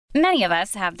Many of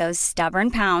us have those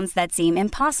stubborn pounds that seem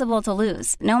impossible to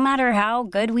lose, no matter how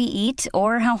good we eat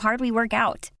or how hard we work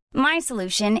out. My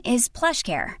solution is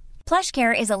PlushCare.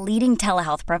 PlushCare is a leading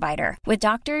telehealth provider with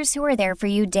doctors who are there for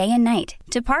you day and night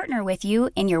to partner with you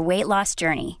in your weight loss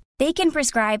journey. They can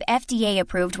prescribe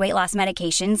FDA-approved weight loss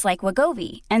medications like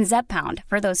Wegovy and Zepbound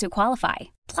for those who qualify.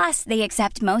 Plus, they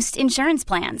accept most insurance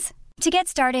plans. To get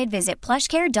started, visit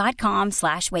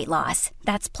plushcare.com/weightloss.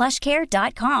 That's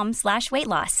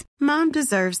plushcare.com/weightloss. Mom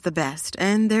deserves the best,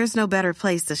 and there's no better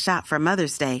place to shop for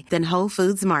Mother's Day than Whole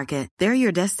Foods Market. They're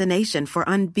your destination for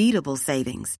unbeatable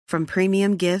savings, from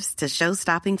premium gifts to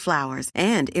show-stopping flowers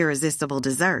and irresistible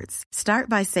desserts. Start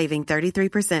by saving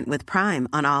 33% with Prime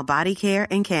on all body care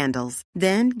and candles.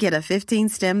 Then get a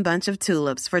 15-stem bunch of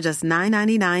tulips for just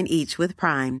 $9.99 each with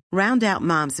Prime. Round out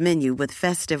Mom's menu with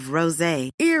festive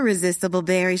rosé, irresistible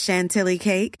berry chantilly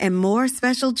cake, and more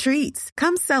special treats.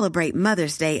 Come celebrate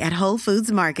Mother's Day at Whole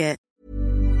Foods Market.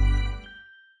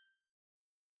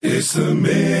 It's the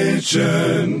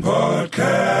Mitchen Podcast.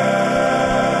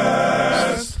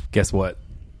 Guess what,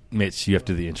 Mitch? You have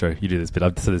to do the intro. You do this bit.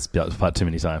 I've said this part too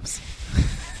many times.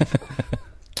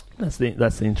 That's the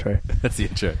intro. That's the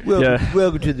intro.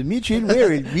 Welcome to the Mitchen.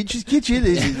 We're in Mitch's kitchen.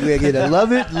 We're going to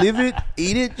love it, live it,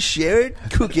 eat it, share it,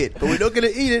 cook it. But we're not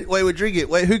going to eat it. Wait, we'll drink it.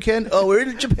 Wait, who can? Oh, we're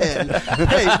in Japan.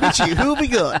 Hey, Mitchie, who have we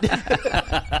got?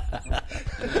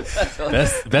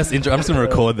 Best intro. I'm just going to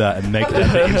record that and make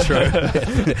that the intro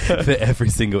for every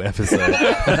single episode.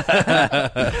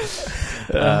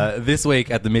 This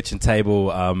week at the Mitchen table,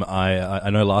 I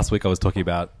know last week I was talking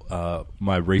about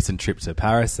my recent trip to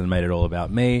Paris and made it all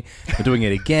about me. We're doing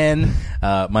it again.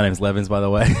 My name's Levins, by the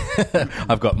way.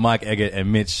 I've got Mike Eggert and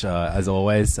Mitch, as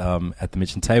always, at the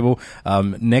Mitchen table.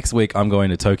 Next week I'm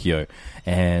going to Tokyo,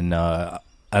 and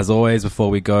as always, before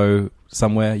we go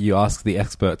somewhere, you ask the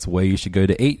experts where you should go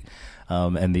to eat.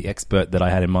 And the expert that I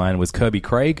had in mind was Kirby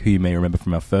Craig, who you may remember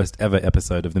from our first ever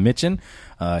episode of The Mitchen.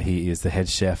 He is the head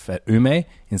chef at Ume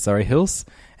in Surrey Hills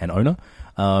and owner.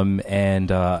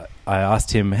 And I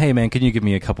asked him, hey, man, can you give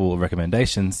me a couple of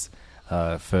recommendations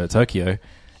for Tokyo?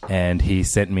 And he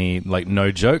sent me, like, no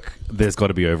joke, there's got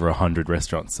to be over 100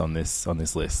 restaurants on this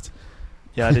list.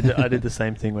 Yeah, I did the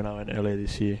same thing when I went earlier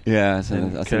this year. Yeah.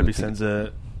 And Kirby sends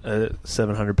a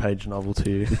 700-page novel to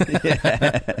you.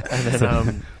 Yeah. And then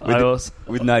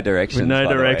with no directions. With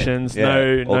no directions,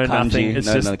 no kanji, nothing.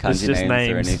 It's just names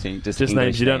names or anything. Just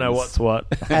names. You don't know what's what.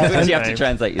 And you have to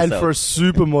translate yourself. And for a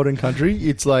super modern country,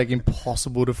 it's like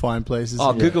impossible to find places.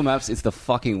 Oh, Google Maps is the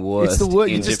fucking worst. It's the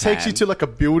worst. It just takes you to like a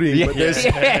building, but there's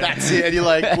that's it. And you're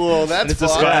like, well, that's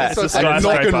fine. So it's like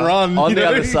knock and run on the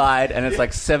other side, and it's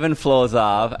like 7 floors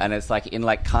up, and it's like in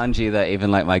like kanji that even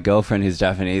like my girlfriend who's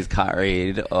Japanese can't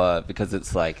read. Or because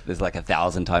it's like there's like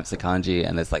 1,000 types of kanji,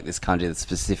 and there's like this kanji that's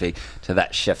specific to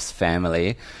that chef's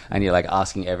family, and you're like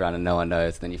asking everyone and no one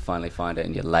knows. Then you finally find it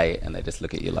and you're late, and they just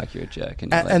look at you like you're a jerk.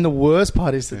 And the worst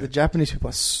part is that the Japanese people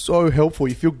are so helpful.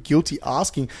 You feel guilty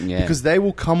asking because they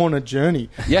will come on a journey.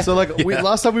 Yeah. So like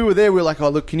last time we were there, we were like, oh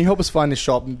look, can you help us find this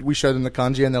shop? And we showed them the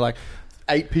kanji, and they're like,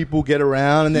 8 people get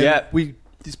around, and then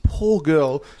this poor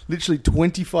girl, literally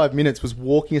 25 minutes, was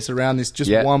walking us around this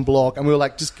one block, and we were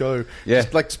like, just go. Yeah.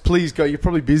 Just please go. You're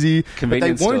probably busy.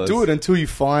 Convenience but they won't do it until you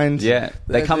find... Yeah.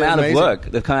 They come out of work.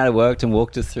 They've come out of work and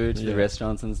walked us through to the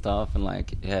restaurants and stuff, and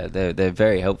like, they're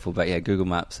very helpful. But Google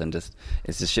Maps and it's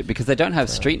just shit, because they don't have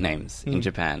street names in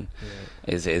Japan.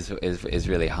 Yeah. Is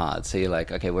really hard. So you're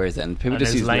like, okay, where is it? And people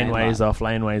just use laneways off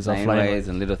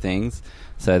and little things.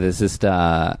 So there's just...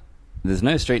 there's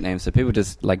no street names, so people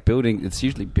just like it's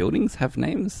usually buildings have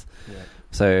names. Yeah.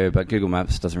 So, but Google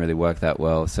Maps doesn't really work that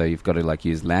well, so you've got to like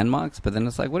use landmarks, but then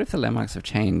it's like, what if the landmarks have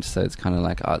changed? So it's kind of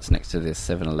like, oh, it's next to this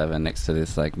 7-Eleven, next to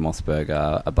this like Moss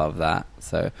Burger, above that.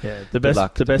 So the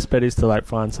best bet is to like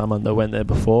find someone that went there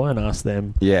before and ask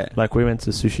them. Yeah. Like we went to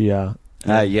Sushiya.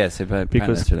 Yes,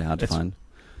 because it's really hard to find.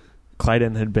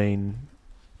 Clayton had been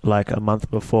like a month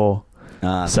before.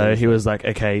 So he was like,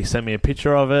 okay, send me a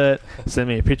picture of it, send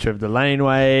me a picture of the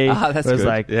laneway. That's it was good.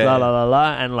 like, la, la, la,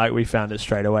 la, and like we found it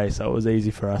straight away, so it was easy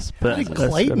for us. But how did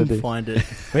Clayton find it?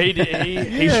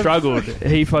 He struggled.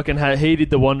 He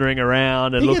did the wandering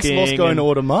around and looking. He gets lost going to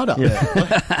Automata.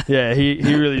 Yeah,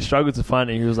 he really struggled to find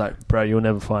it. He was like, bro, you'll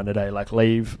never find it, Like,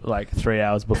 leave like 3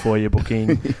 hours before your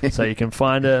booking so you can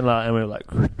find it. And we were like...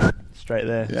 straight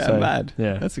there. Yeah, so, mad.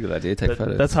 Yeah, that's a good idea. Take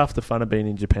photos. That's half the fun of being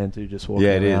in Japan too. Just walking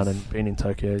around, and being in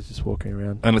Tokyo is just walking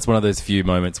around. And it's one of those few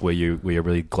moments where you're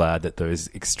really glad that those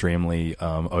extremely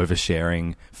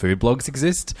oversharing food blogs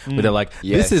exist. Where they're like,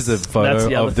 this is a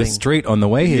photo of the street on the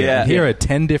way here. Yeah. And here are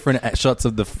 10 different shots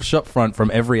of the shop front from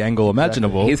every angle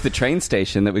imaginable. Here's the train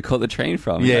station that we caught the train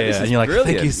from. Yeah, Like, and you're like, brilliant.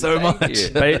 thank you so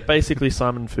much. Basically,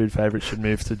 Simon Food Favourite should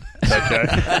move to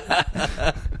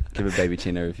Tokyo. Give a baby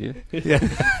Chino review. Yeah,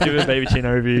 give a baby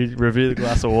Chino review the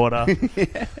glass of water.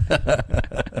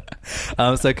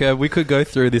 So we could go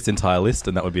through this entire list,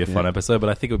 and that would be a fun episode. But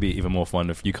I think it would be even more fun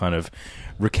if you kind of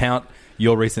recount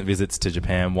your recent visits to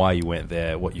Japan, why you went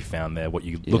there, what you found there, what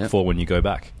you look for when you go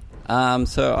back.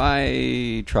 So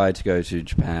I try to go to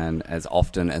Japan as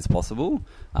often as possible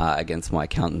against my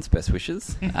accountant's best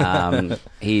wishes.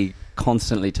 He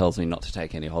constantly tells me not to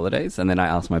take any holidays, and then I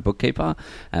ask my bookkeeper,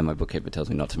 and my bookkeeper tells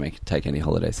me not to take any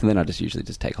holidays, and then I usually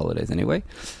take holidays anyway.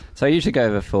 So I usually go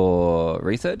over for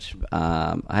research.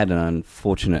 I had an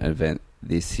unfortunate event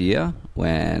this year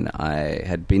when I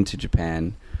had been to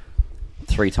Japan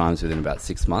 3 times within about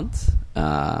 6 months.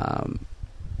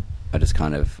 I just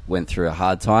kind of went through a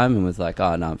hard time and was like,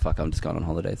 oh, no, fuck, I'm just going on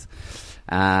holidays.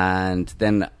 And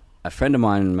then a friend of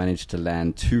mine managed to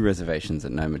land 2 reservations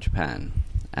at Noma, Japan.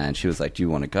 And she was like, do you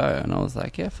want to go? And I was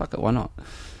like, yeah, fuck it, why not?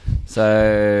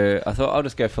 So I thought I'll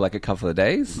just go for like a couple of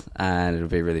days and it'll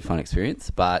be a really fun experience.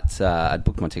 But I'd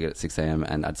booked my ticket at 6 a.m.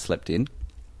 and I'd slept in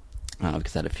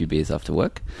because I had a few beers after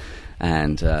work.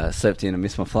 And slept in and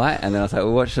missed my flight. And then I was like,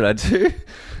 well, what should I do?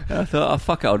 And I thought, oh,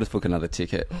 fuck it, I'll just book another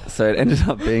ticket. So it ended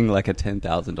up being like a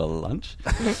 $10,000 lunch.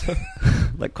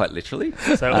 Like, quite literally.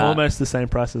 So almost the same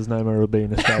price as Noma will be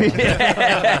in Australia.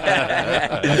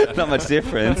 Not much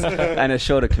difference. And a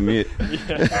shorter commute.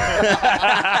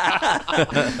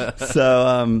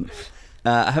 So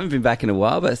I haven't been back in a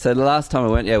while, but so the last time I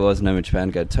went, was Noma,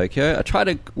 Japan, go to Tokyo. I try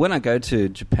to, when I go to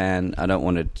Japan, I don't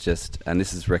want to just, and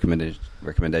this is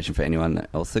recommendation for anyone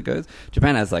else that goes,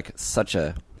 Japan has like such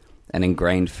an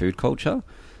ingrained food culture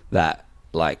that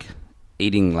like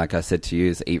eating, like I said to you,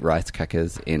 is eat rice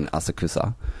crackers in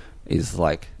Asakusa is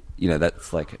like,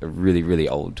 that's like a really, really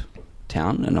old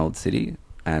town, an old city.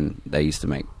 And they used to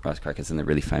make rice crackers and they're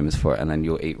really famous for it. And then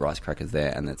you'll eat rice crackers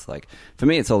there. And it's like, for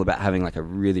me, it's all about having like a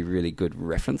really, really good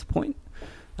reference point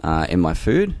in my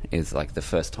food is like the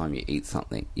first time you eat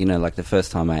something. Like the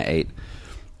first time I ate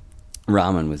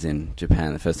ramen was in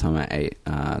Japan. The first time I ate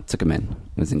tsukemen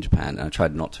was in Japan. And I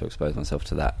tried not to expose myself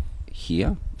to that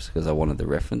here just because I wanted the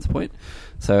reference point.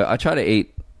 So I try to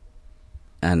eat,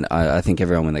 and I think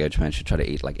everyone when they go to Japan should try to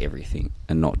eat like everything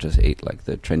and not just eat like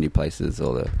the trendy places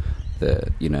or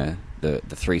the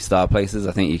 3-star places.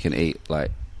 I think you can eat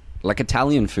like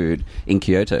Italian food in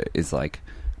Kyoto is like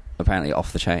apparently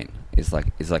off the chain. Is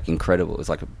like incredible. It's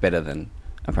like better than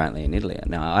apparently in Italy.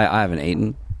 Now I haven't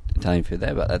eaten Italian food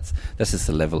there, but that's just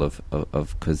the level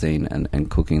of cuisine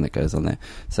and cooking that goes on there.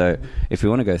 So if we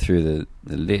want to go through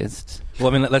the list, well,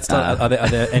 I mean, let's start. Are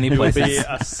there any places? It would be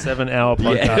a 7-hour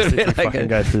podcast if we like fucking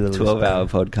go through the 12-hour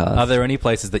podcast. Are there any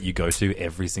places that you go to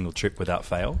every single trip without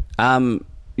fail?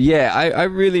 Yeah, I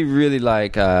really, really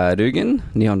like Ryugen,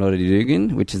 Nihon Nori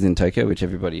Ryugen, which is in Tokyo, which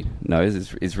everybody knows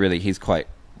is really, he's quite...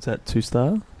 Is that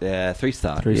 2-star? Yeah,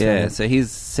 3-star. Yeah, so he's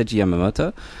Seiji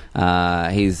Yamamoto.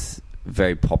 He's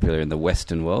very popular in the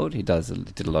Western world. He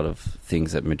did a lot of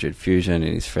things at Madrid Fusion,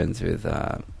 and he's friends with,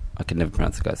 I can never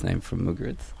pronounce the guy's name, from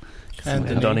Mugritz.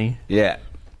 Donnie. Yeah,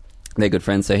 they're good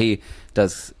friends. So he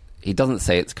doesn't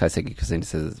say it's kaiseki cuisine, he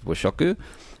says it's washoku.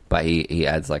 But he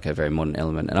adds like a very modern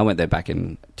element. And I went there back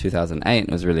in 2008 and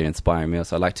it was a really inspiring meal.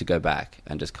 So I'd like to go back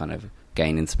and just kind of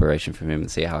gain inspiration from him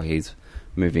and see how he's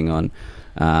moving on.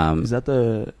 Is that's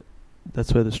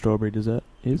where the strawberry dessert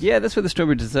is? Yeah, that's where the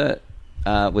strawberry dessert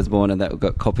was born, and that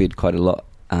got copied quite a lot.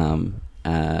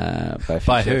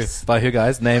 By who? By who,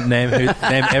 guys? Name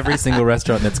every single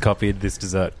restaurant that's copied this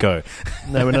dessert. Go.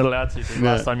 No, we're not allowed to.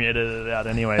 Last time you edited it out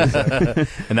anyway. So.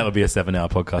 And that would be a 7-hour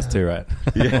podcast too, right?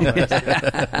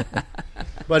 Yeah.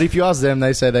 But if you ask them,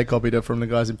 they say they copied it from the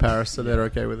guys in Paris, so they're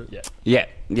okay with it. Yeah.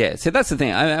 So that's the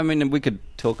thing. I mean, we could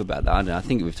talk about that. I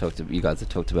think you guys have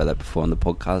talked about that before on the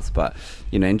podcast. But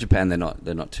in Japan, they're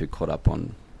not too caught up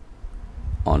on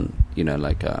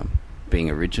being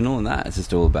original and that. It's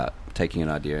just all about taking an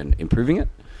idea and improving it.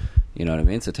 You know what I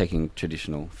mean? So taking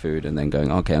traditional food and then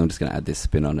going, okay, I'm just going to add this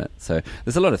spin on it. So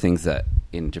there's a lot of things that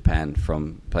in Japan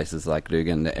from places like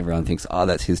Ryugen that everyone thinks, oh,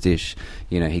 that's his dish.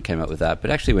 He came up with that.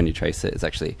 But actually when you trace it, it's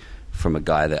actually from a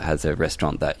guy that has a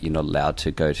restaurant that you're not allowed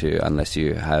to go to unless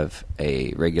you have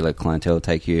a regular clientele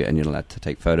take you, and you're not allowed to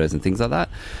take photos and things like that.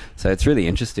 So it's really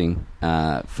interesting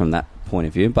from that point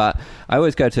of view. But I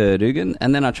always go to Dugan,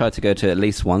 and then I try to go to at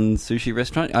least one sushi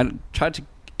restaurant. I tried to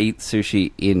eat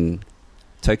sushi in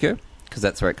Tokyo because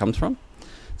that's where it comes from.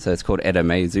 So it's called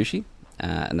Edamame Sushi,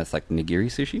 and that's like nigiri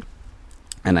sushi,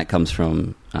 and that comes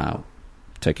from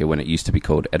Tokyo when it used to be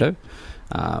called Edo,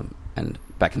 and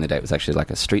back in the day it was actually like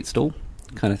a street stall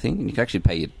kind of thing, and you could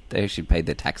actually they actually paid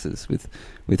their taxes with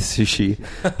sushi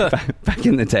back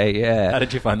in the day. Yeah. How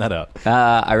did you find that out?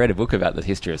 I read a book about the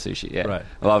history of sushi. Yeah. Right.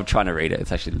 Well, I'm trying to read it.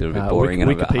 It's actually a little bit boring, and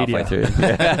I'm about halfway through.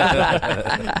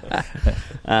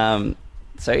 Yeah.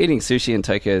 So eating sushi in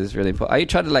Tokyo is really important. I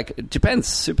try to Japan's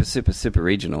super, super, super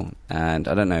regional, and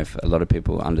I don't know if a lot of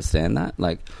people understand that.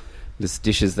 Like, there's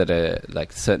dishes that are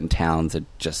like certain towns are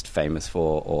just famous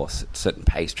for, or certain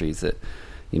pastries that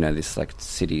this like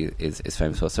city is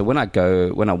famous for. So when I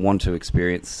want to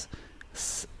experience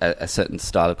a certain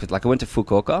style, because like I went to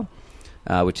Fukuoka,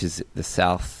 which is the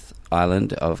south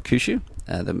island of Kyushu,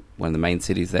 one of the main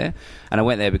cities there, and I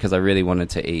went there because I really wanted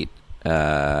to eat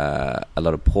a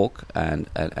lot of pork and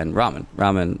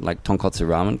ramen, like tonkotsu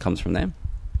ramen comes from there,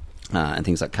 and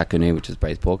things like kakuni, which is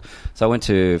braised pork. So I went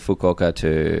to Fukuoka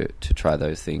to try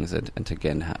those things and to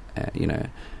again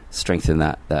strengthen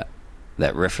that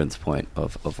reference point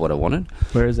of what I wanted.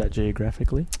 Where is that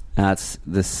geographically? It's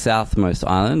the southmost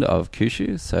island of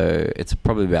Kyushu, so it's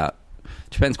probably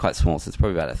Japan's quite small, so it's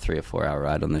probably about a 3 or 4 hour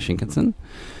ride on the Shinkansen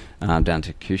down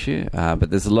to Kyushu. But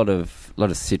there's a lot of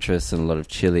citrus and a lot of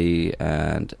chili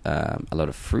and a lot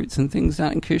of fruits and things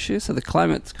down in Kyushu. So the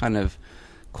climate's kind of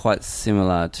quite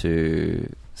similar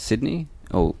to Sydney.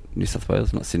 Or New South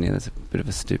Wales, not Sydney. That's a bit of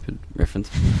a stupid reference.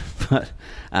 But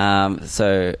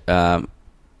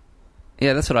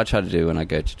yeah, that's what I try to do when I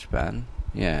go to Japan.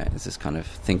 Yeah, is just kind of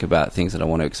think about things that I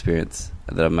want to experience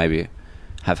that I maybe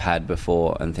have had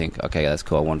before and think, okay, that's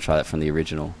cool. I want to try that from the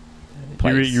original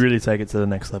place. You really take it to the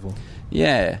next level.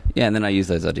 Yeah, and then I use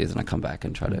those ideas and I come back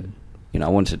and try to, I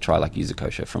wanted to try like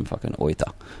Yuzukosha from fucking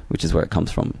Oita, which is where it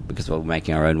comes from, because we're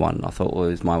making our own one. I thought, well,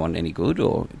 is my one any good,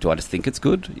 or do I just think it's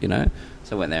good,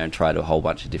 So I went there and tried a whole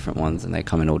bunch of different ones, and they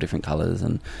come in all different colours,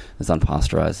 and it's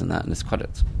unpasteurised and that, and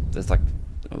there's like,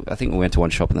 I think we went to one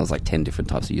shop and there was like 10 different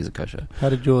types of Yuzukosha. How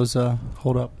did yours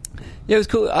hold up? Yeah, it was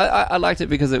cool. I liked it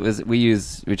because we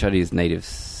tried to use native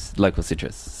local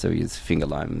citrus, so we use finger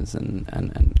limes and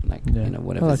like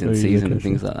whatever's in season and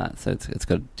things like that. So it's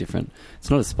got a different. It's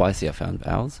not as spicy. I found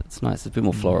ours. It's nice. It's a bit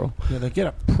more floral. Yeah, they get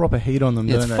a proper heat on them.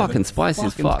 Yeah, don't it's they? fucking spicy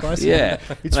as fuck. Spicy. Yeah,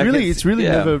 it's like really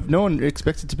yeah. never. No one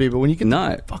expects it to be, but when you get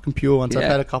the fucking pure ones, I've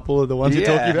had a couple of the ones you're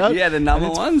talking about. Yeah, the number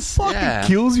ones. Fucking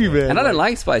kills you, man. And I don't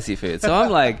like spicy food, so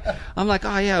I'm like,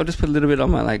 oh yeah, I'll just put a little bit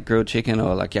on my like grilled chicken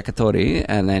or like yakitori,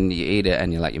 and then you eat it,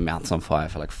 and you're like your mouth's on fire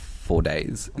for like 4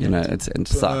 days. It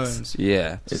sucks.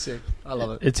 Yeah, it's sick. I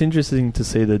love it. It's interesting to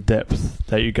see the depth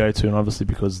that you go to, and obviously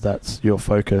because that's your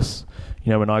focus.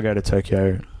 When I go to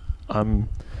Tokyo, I'm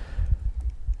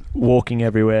walking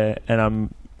everywhere and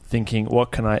I'm thinking,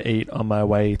 what can I eat on my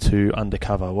way to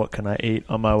Undercover? What can I eat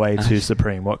on my way to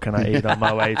Supreme? What can I eat on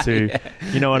my way to...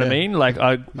 You know what I mean? Like,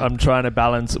 I'm trying to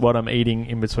balance what I'm eating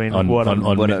in between what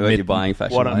you're buying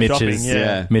fashion. What I'm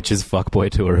shopping, Mitch's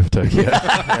fuckboy tour of Tokyo.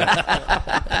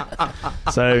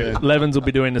 So Levins will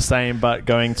be doing the same, but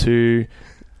going to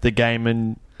the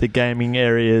gaming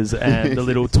areas and the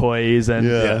little toys and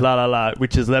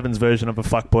which is Levin's version of a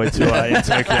fuckboy tour in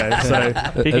Tokyo.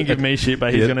 So he can give me shit,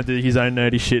 but he's going to do his own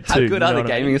nerdy shit too. How good are the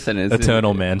gaming centers?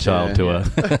 Eternal man-child tour.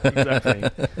 Exactly.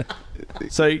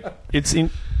 So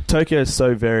Tokyo is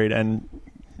so varied, and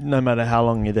no matter how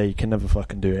long you're there, you can never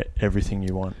fucking do everything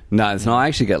you want. No, it's not. I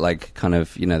actually get like kind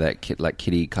of that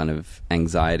kitty kind of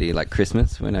anxiety like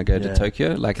Christmas when I go to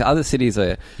Tokyo. Like other cities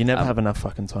are, you never have enough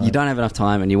fucking time. You don't have enough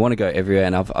time, and you want to go everywhere.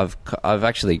 And I've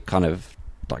actually kind of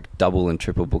like double and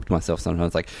triple booked myself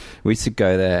sometimes. Like we used to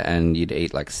go there and you'd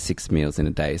eat like 6 meals in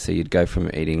a day. So you'd go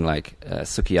from eating like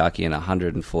sukiyaki in a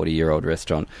 140-year-old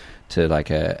restaurant to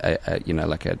like a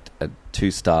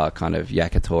 2-star kind of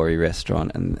yakitori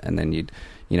restaurant, and then you'd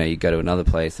go to another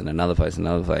place and another place and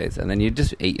another place, and then you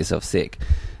just eat yourself sick.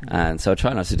 And so I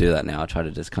try not to do that now. I try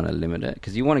to just kind of limit it,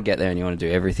 because you want to get there and you want to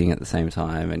do everything at the same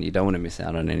time, and you don't want to miss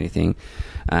out on anything.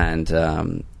 And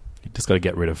you just got to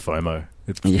get rid of FOMO.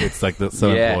 It's like that's so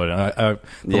important.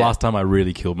 The last time I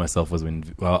really killed myself was when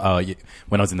I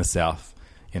was in the South.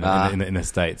 in the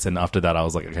States. And after that, I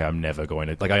was like, okay, I'm never going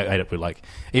to, like, I ate it with, like,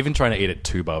 even trying to eat at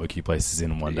 2 barbecue places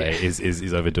in one day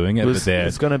is overdoing it. But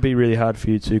it's going to be really hard for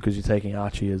you too, because you're taking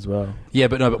Archie as well. Yeah,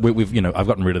 but we've I've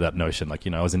gotten rid of that notion. Like,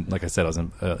 I was in, like I said, I was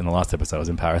in the last episode, I was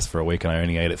in Paris for a week, and I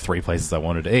only ate at 3 places I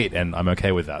wanted to eat, and I'm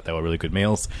okay with that. They were really good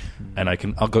meals, and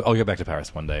I'll go back to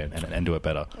Paris one day and do it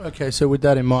better. Okay, so with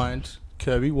that in mind,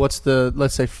 Kirby, what's the,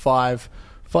 let's say, five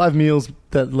meals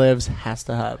that Levs has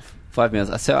to have? 5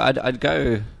 meals. So I'd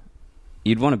go.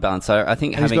 You'd want to balance. So I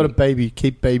think he's got a baby.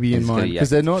 Keep baby in mind, because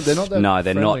they're not that. No,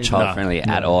 they're not child friendly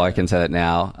at all. I can say that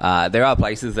now. There are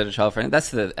places that are child friendly.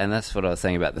 That's what I was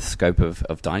saying about the scope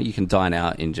of dining. You can dine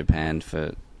out in Japan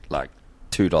for like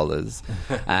 $2,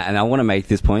 and I want to make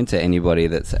this point to anybody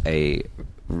that's a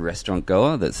restaurant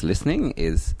goer that's listening,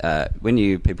 is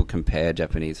when people compare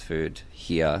Japanese food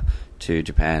here to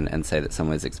Japan and say that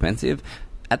somewhere's expensive,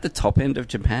 at the top end of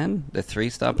Japan, the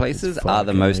 3-star places are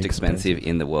the most expensive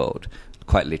in the world.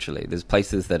 Quite literally. There's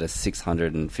places that are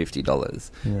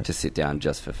 $650 to sit down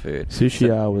just for food.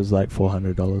 Sushi was like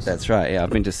 $400. That's right, yeah.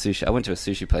 I've been to sushi. I went to a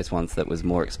sushi place once that was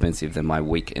more expensive than my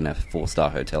week in a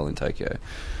 4-star hotel in Tokyo.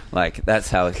 Like, that's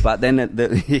how... But then...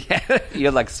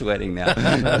 you're like sweating now.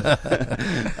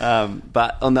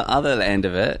 But on the other end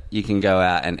of it, you can go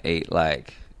out and eat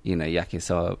like...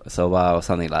 yakisoba or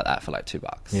something like that for like $2.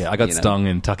 Yeah, I got stung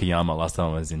in Takayama last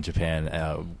time I was in Japan.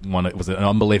 It was an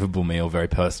unbelievable meal, very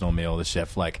personal meal. The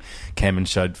chef came and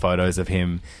showed photos of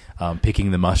him picking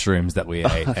the mushrooms that we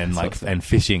ate and awesome. And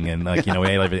fishing and we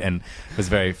ate everything, and it was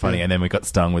very funny. And then we got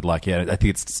stung with I think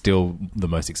it's still the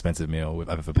most expensive meal we've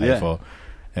ever paid for.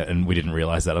 And we didn't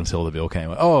realize that until the bill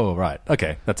came. Oh, right.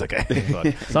 Okay. That's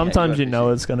okay. Sometimes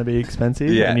it's going to be expensive,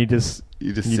 and you just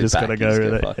got to go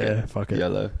with it. Yeah, fuck it.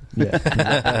 YOLO. Yeah.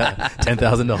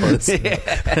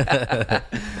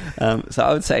 $10,000. So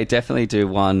I would say definitely do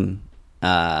one.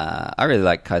 I really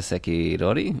like kaiseki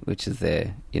rori, which is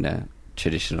their,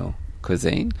 traditional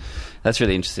cuisine. That's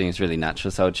really interesting. It's really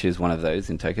natural. So I would choose one of those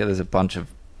in Tokyo. There's a bunch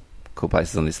of cool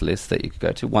places on this list that you could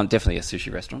go to. One, definitely a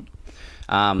sushi restaurant.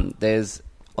 There's...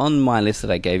 On my list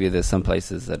that I gave you, there's some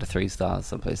places that are 3 stars,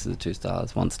 some places are 2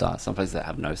 stars, 1 star, some places that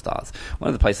have no stars. One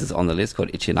of the places on the list called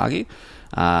Ichinagi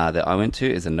that I went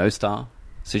to is a no-star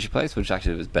sushi place, which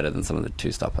actually was better than some of the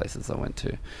 2-star places I went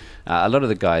to. A lot of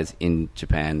the guys in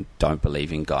Japan don't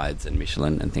believe in guides and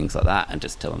Michelin and things like that, and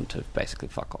just tell them to basically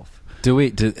fuck off. Do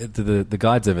the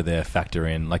guides over there factor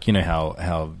in, like,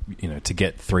 how to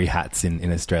get 3 hats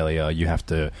in Australia, you have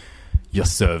to, your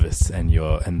service and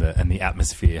the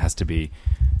atmosphere has to be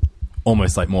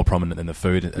almost like more prominent than the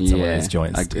food at some of these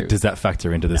joints. Does that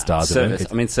factor into the stars? Service.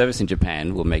 Service in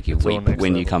Japan will make you weep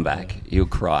when you come back. Yeah. You'll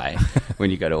cry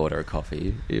when you go to order a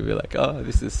coffee. You'll be like, "Oh,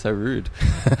 this is so rude."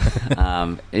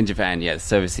 In Japan,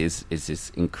 service is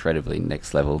just incredibly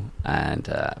next level, and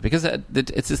because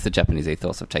it's just the Japanese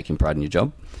ethos of taking pride in your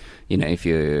job. If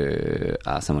you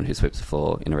are someone who sweeps the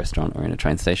floor in a restaurant or in a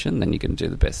train station, then you can do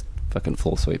the best fucking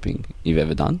floor sweeping you've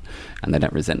ever done, and they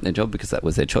don't resent their job because that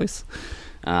was their choice.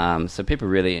 So people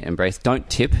really embrace. Don't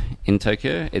tip in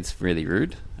Tokyo. It's really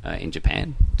rude in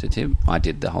Japan to tip. I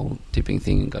did the whole tipping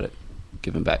thing and got it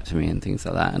given back to me and things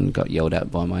like that, and got yelled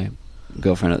at by my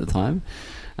girlfriend at the time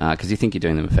because you think you're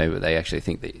doing them a favour, but they actually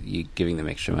think that you're giving them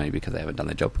extra money because they haven't done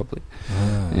their job properly.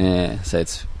 Yeah, so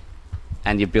it's...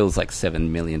 And your bill's like $7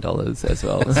 million as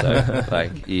well.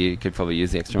 So you could probably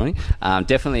use the extra money.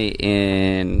 Definitely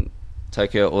in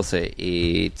Tokyo, also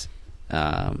eat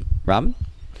ramen.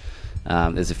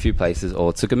 There's a few places,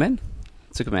 or tsukemen.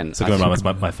 Tsukemen ramen is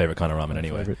my favourite kind of ramen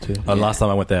anyway. Last time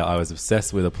I went there, I was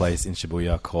obsessed with a place in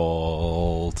Shibuya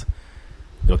called...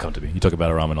 It'll come to me. You talk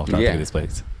about a ramen, I'll try to think of this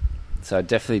place. So I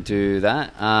definitely do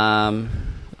that. I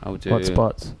would do...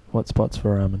 What spots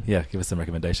for ramen? Yeah, give us some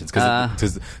recommendations.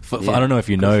 Because I don't know if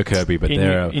you know, Kirby, but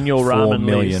there are in your 4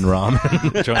 million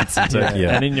ramen joints in Tokyo.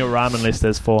 And in your ramen list,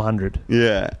 there's 400.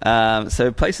 Yeah.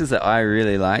 So places that I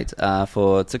really liked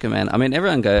for tsukemen. I mean,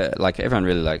 everyone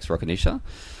really likes Rokunisha.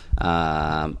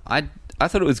 I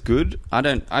thought it was good.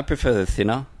 I prefer the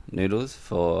thinner noodles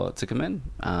for tsukemen.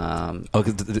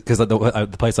 Because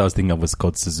the place I was thinking of was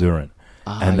called Suzuran.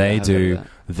 And they do...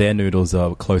 Their noodles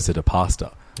are closer to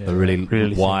pasta. A really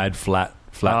wide, flat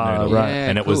noodle. Right.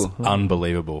 And it was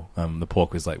unbelievable. The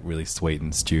pork was like really sweet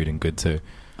and stewed and good too.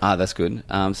 That's good.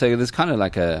 So there's kind of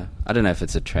like I don't know if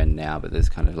it's a trend now, but there's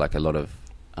kind of like a lot of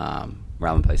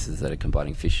ramen places that are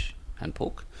combining fish and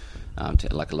pork.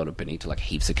 To like a lot of bonito, like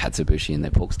heaps of katsuobushi in their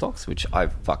pork stocks, which I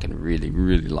fucking really,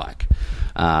 really like.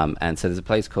 And so there's a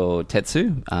place called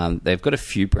Tetsu. They've got a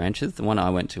few branches. The one I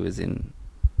went to is in,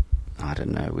 I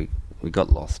don't know,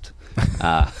 got lost.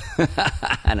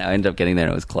 And I ended up getting there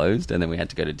and it was closed, and then we had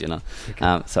to go to dinner.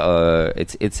 Okay. So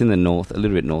it's in the north, a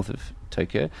little bit north of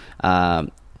Tokyo.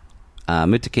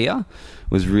 Mutakiya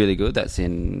was really good. That's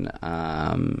in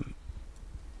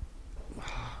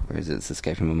where is it? It's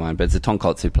escaping my mind, but it's a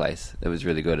tonkotsu place. It was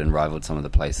really good and rivaled some of the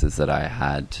places that I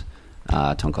had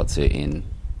tonkotsu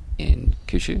in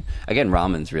Kyushu. Again,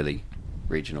 ramen's really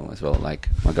regional as well. Like,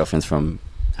 my girlfriend's from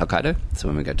Hokkaido, so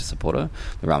when we go to Sapporo,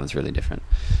 the ramen's really different.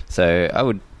 So I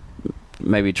would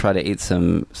maybe try to eat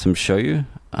some shoyu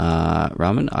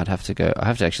ramen. I have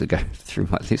to actually go through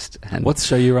my list. And what's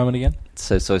shoyu ramen again?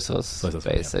 So soy sauce based.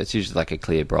 Yeah. So it's usually like a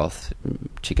clear broth,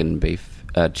 chicken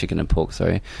and pork,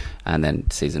 and then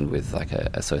seasoned with like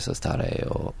a soy sauce tare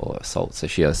or salt. So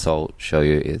shio salt,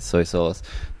 shoyu is soy sauce,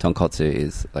 tonkotsu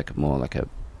is like more like a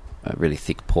really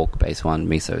thick pork based one.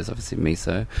 Miso is obviously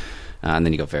miso. And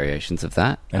then you got variations of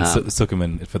that. And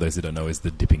sukumen, for those who don't know, is the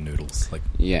dipping noodles. Like,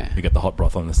 yeah, you get the hot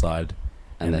broth on the side,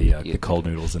 and then the cold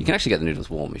noodles. You can actually get the noodles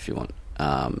warm if you want.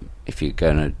 If you're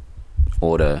going to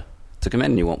order sukumen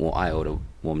and you want more, I order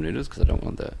warm noodles because I don't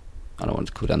want to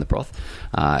cool down the broth.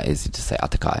 Is to say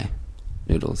atakai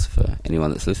noodles for anyone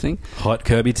that's listening. Hot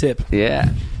Kirby tip. Yeah,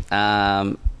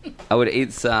 I would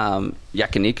eat some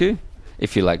yakiniku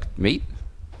if you like meat.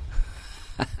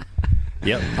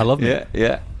 Yep, I love meat.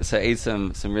 Yeah. So eat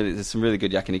some really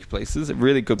good yakiniku places. A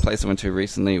really good place I went to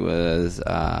recently was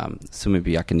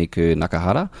Sumibi Yakiniku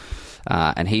Nakahara,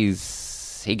 and he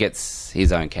gets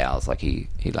his own cows. Like he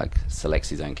like selects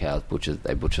his own cows,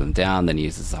 they butcher them down, then he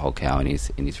uses the whole cow in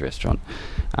his restaurant.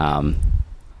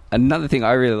 Another thing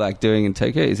I really like doing in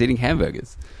Tokyo is eating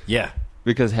hamburgers. Yeah,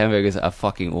 because hamburgers are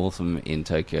fucking awesome in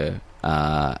Tokyo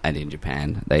and in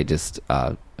Japan. They just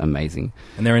are amazing.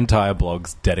 And there are entire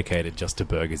blogs dedicated just to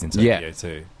burgers in Tokyo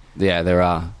too. Yeah, there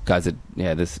are guys that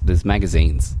there's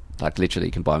magazines. Like, literally,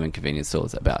 you can buy them in convenience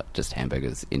stores about just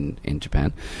hamburgers in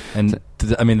Japan. And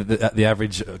the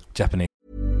average Japanese.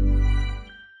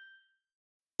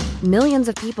 Millions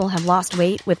of people have lost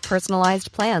weight with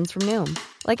personalized plans from Noom.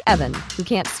 Like Evan, who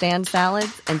can't stand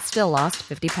salads and still lost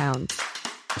 50 pounds.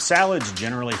 Salads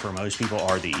generally for most people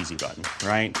are the easy button,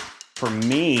 right? For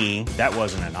me, that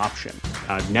wasn't an option.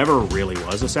 I never really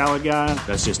was a salad guy.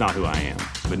 That's just not who I am.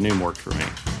 But Noom worked for me.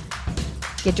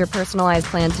 Get your personalized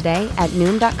plan today at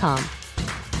Noom.com.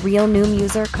 Real Noom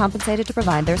user compensated to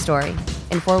provide their story.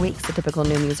 In 4 weeks, the typical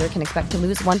Noom user can expect to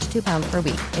lose 1 to 2 pounds per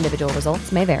week. Individual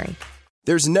results may vary.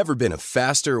 There's never been a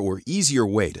faster or easier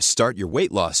way to start your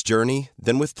weight loss journey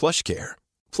than with PlushCare.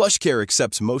 PlushCare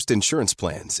accepts most insurance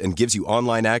plans and gives you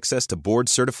online access to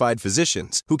board-certified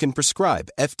physicians who can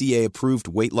prescribe FDA-approved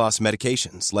weight loss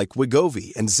medications like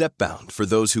Wegovy and Zepbound for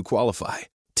those who qualify.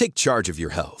 Take charge of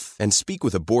your health and speak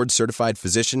with a board-certified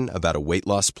physician about a weight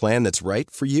loss plan that's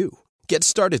right for you. Get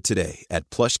started today at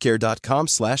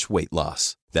plushcare.com/weight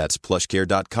loss. That's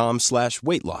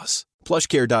plushcare.com/weight loss.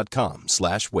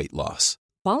 plushcare.com/weight loss.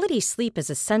 Quality sleep is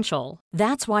essential.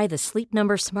 That's why the Sleep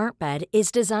Number Smart Bed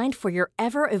is designed for your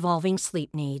ever-evolving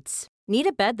sleep needs. Need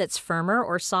a bed that's firmer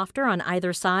or softer on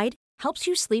either side? Helps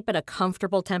you sleep at a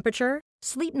comfortable temperature?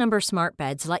 Sleep Number Smart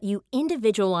Beds let you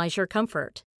individualize your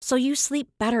comfort, so you sleep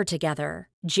better together.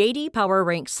 J.D. Power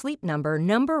ranks Sleep Number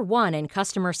number 1 in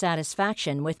customer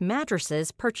satisfaction with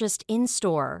mattresses purchased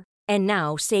in-store. And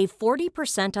now, save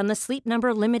 40% on the Sleep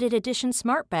Number Limited Edition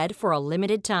Smart Bed for a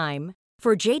limited time.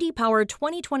 For J.D. Power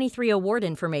 2023 award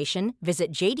information,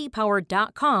 visit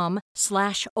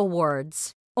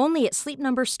jdpower.com/awards. Only at Sleep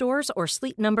Number stores or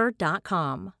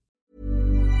sleepnumber.com.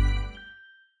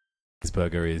 This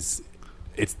burger it's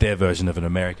their version of an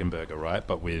American burger, right?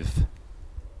 But with...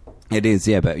 It is,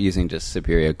 yeah, but using just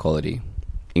superior quality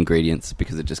ingredients,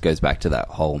 because it just goes back to that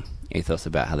whole ethos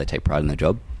about how they take pride in their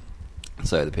job.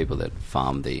 So the people that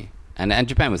farm and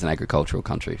Japan was an agricultural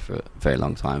country for a very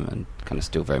long time and kind of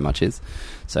still very much is.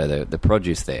 So the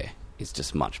produce there is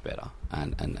just much better.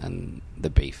 And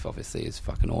the beef, obviously, is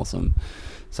fucking awesome.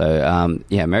 So,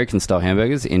 American-style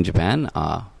hamburgers in Japan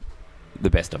are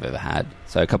the best I've ever had.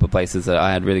 So a couple of places that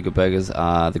I had really good burgers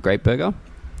are the Great Burger,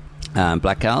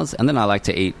 Black Cows, and then I like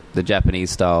to eat the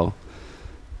Japanese-style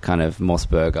kind of Moss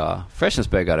Burger. Freshness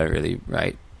Burger I don't really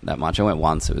rate that much. I went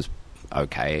once, it was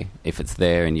okay. If it's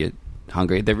there and you're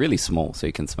hungry, they're really small, so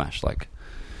you can smash like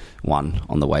one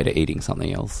on the way to eating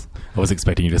something else. I was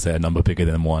expecting you to say a number bigger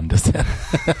than one. Just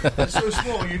it's so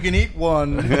small you can eat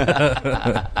one.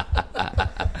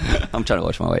 I'm trying to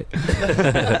watch my weight.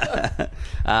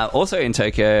 Also in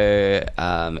Tokyo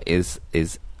is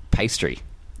pastry,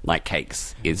 like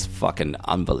cakes, is fucking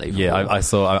unbelievable. Yeah, I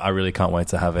saw. I really can't wait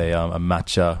to have a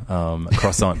matcha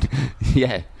croissant.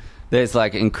 Yeah. There's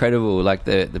like incredible, like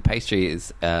the pastry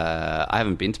is. I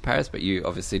haven't been to Paris, but you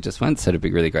obviously just went, so it'd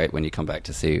be really great when you come back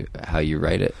to see how you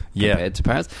rate it compared to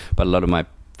Paris. But a lot of my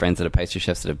friends that are pastry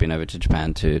chefs that have been over to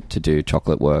Japan to do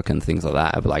chocolate work and things like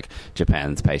that, but like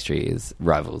Japan's pastry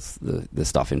rivals the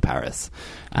stuff in Paris.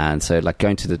 And so like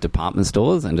going to the department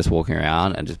stores and just walking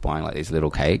around and just buying like these little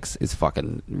cakes is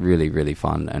fucking really, really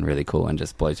fun and really cool, and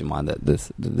just blows your mind that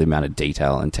the amount of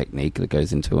detail and technique that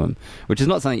goes into them, which is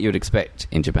not something you would expect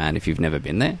in Japan if you've never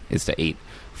been there, is to eat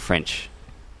French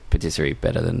patisserie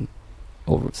better than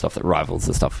all stuff that rivals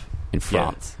the stuff in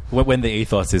France. Yeah. When the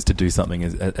ethos is to do something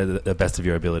at the best of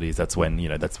your abilities, that's when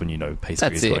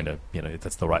pastry is going to,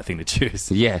 that's the right thing to choose.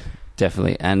 Yeah,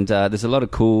 definitely. And there's a lot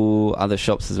of cool other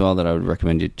shops as well that I would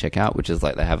recommend you check out, which is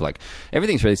like they have like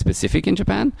everything's really specific in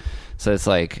Japan. So it's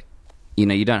like,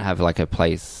 you don't have like a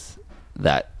place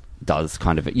that does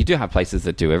kind of, you do have places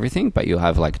that do everything, but you'll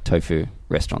have like tofu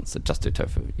restaurants that just do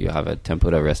tofu. You have a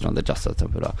tempura restaurant that just does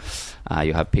tempura.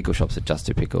 You have pickle shops that just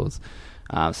do pickles.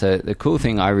 So the cool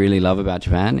thing I really love about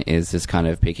Japan is just kind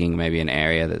of picking maybe an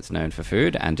area that's known for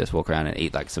food and just walk around and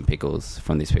eat like some pickles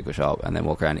from this pickle shop, and then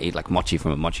walk around and eat like mochi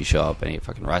from a mochi shop, and eat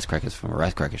fucking rice crackers from a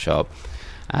rice cracker shop,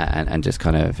 and just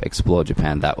kind of explore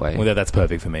Japan that way. Well, that's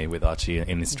perfect for me with Archie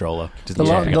in his stroller. The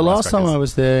last time I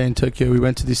was there in Tokyo, we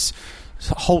went to this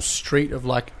whole street of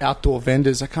like outdoor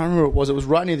vendors. I can't remember what it was. It was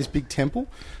right near this big temple,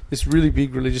 this really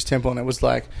big religious temple, and it was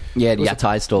like... Yeah, the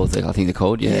yatai stores, I think they're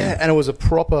called. Yeah, and it was a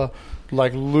proper...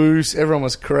 like loose, everyone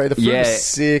was crazy. The food was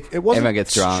sick. It wasn't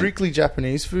strictly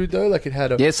Japanese food though. Like it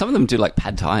had some of them do like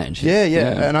pad thai and shit.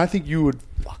 Yeah. And I think you would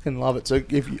fucking love it. So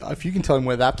if you can tell them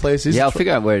where that place is, I'll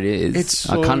figure out where it is. It's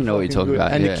so I kind of know what you're talking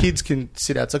about. And the kids can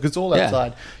sit outside because it's all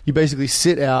outside. You basically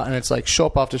sit out, and it's like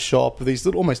shop after shop with these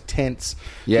little almost tents.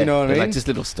 Yeah, you know what I mean? Like just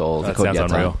little stalls. That sounds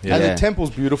unreal. Yeah. And the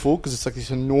temple's beautiful because it's like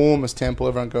this enormous temple.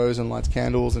 Everyone goes and lights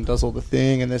candles and does all the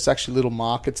thing. And there's actually little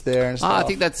markets there and stuff. I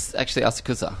think that's actually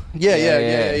Asakusa. Yeah.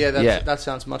 That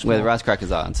sounds much where more. the rice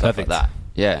crackers are and stuff like that.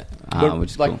 Yeah,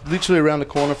 which is like cool. literally around the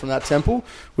corner from that temple,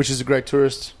 which is a great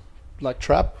tourist like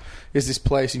trap, is this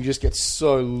place, and you just get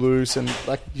so loose and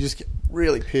like you just get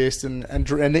really pissed and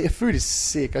the food is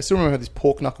sick. I still remember I had this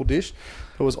pork knuckle dish.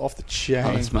 It was off the chain.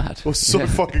 Oh, that's mad. It was so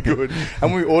fucking good.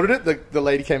 And when we ordered it, the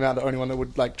lady came out, the only one that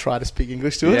would like try to speak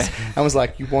English to us, and was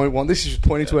like, "You won't want this." She was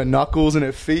pointing to her knuckles and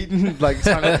her feet, and like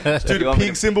trying to do the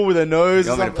pig symbol with her nose.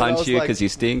 You want me to punch you because you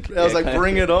stink? I was like,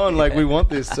 "Bring it on!" Like we want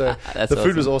this. So the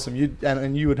food was awesome.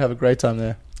 You would have a great time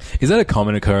there. Is that a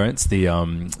common occurrence? The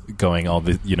going,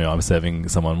 I'm serving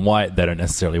someone white. They don't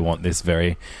necessarily want this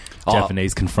very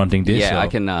Japanese confronting dish. Yeah, I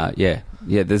can. Yeah.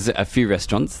 There's a few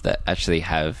restaurants that actually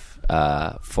have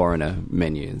foreigner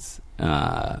menus,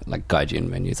 like gaijin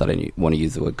menus. I don't want to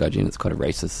use the word gaijin; it's quite a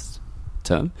racist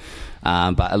term.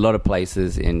 But a lot of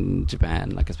places in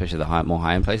Japan, like especially the more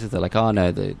high-end places, they're like, "Oh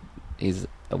no, he's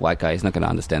a white guy. He's not going to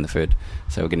understand the food,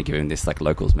 so we're going to give him this like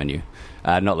locals menu,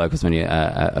 not locals menu,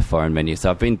 a foreign menu." So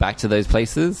I've been back to those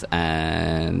places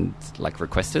and like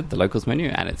requested the locals menu,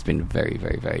 and it's been very,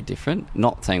 very, very different.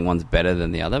 Not saying one's better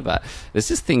than the other, but there's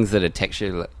just things that are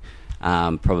texture.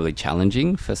 Probably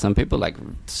challenging for some people, like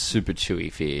super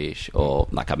chewy fish, or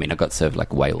like I got served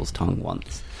like whale's tongue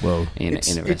once. Well, in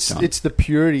a restaurant. It's the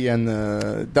purity and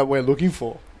that we're looking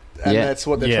for, and that's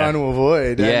what they're trying to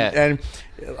avoid. And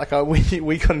like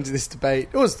we got into this debate.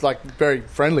 It was like very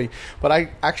friendly, but I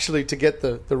actually, to get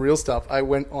the real stuff, I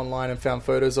went online and found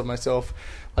photos of myself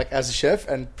like as a chef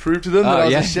and proved to them that I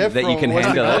was a chef that from you can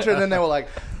Western handle culture, it. and then they were like,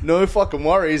 "No fucking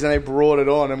worries," and they brought it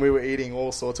on, and we were eating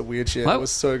all sorts of weird shit. It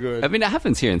was so good. I mean, it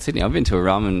happens here in Sydney. I've been to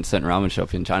a certain ramen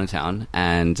shop in Chinatown,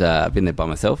 and I've been there by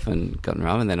myself and gotten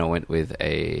ramen. Then I went with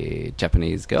a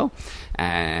Japanese girl,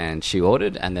 and she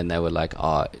ordered, and then they were like,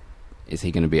 "Oh, is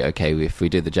he going to be okay if we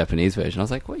do the Japanese version?" I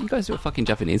was like, "What, you guys do a fucking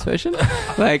Japanese version?"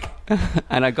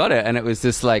 And I got it, and it was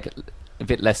just like a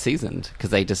bit less seasoned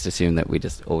because they just assume that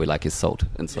all we like is salt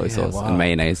and soy sauce and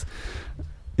mayonnaise.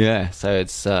 Yeah, so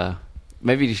it's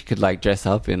maybe you could like dress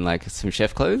up in like some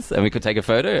chef clothes, and we could take a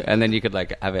photo, and then you could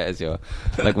like have it as your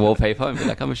like wallpaper and be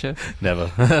like, "I'm a chef."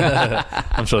 Never.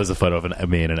 I'm sure there's a photo of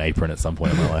me in an apron at some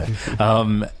point in my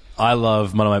life. I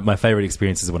love one of my favorite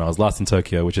experiences when I was last in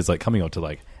Tokyo, which is like coming up to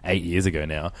like 8 years ago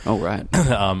now. Oh, right.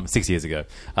 6 years ago.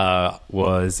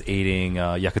 Was eating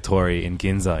yakitori in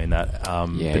Ginza in that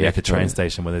the train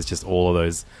station where there's just all of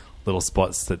those little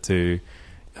spots that do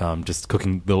just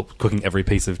cooking every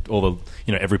piece of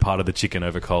every part of the chicken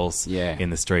over coals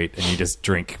in the street, and you just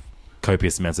drink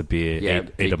copious amounts of beer,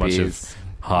 eat a bunch of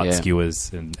heart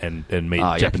skewers and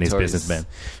meet Japanese businessmen.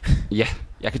 Yeah,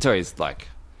 yakitori is like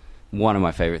one of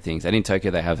my favorite things. And in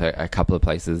Tokyo, they have a couple of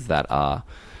places that are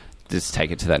just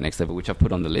take it to that next level, which I've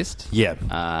put on the list. Yeah.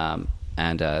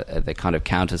 And they're kind of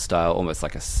counter style, almost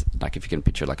like if you can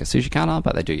picture like a sushi counter,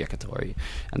 but they do yakitori,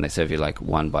 and they serve you like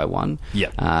one by one.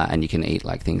 Yeah. And you can eat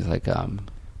like things like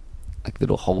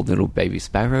little baby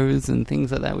sparrows and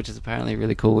things like that, which is apparently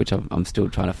really cool, which I'm still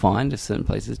trying to find if certain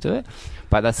places do it.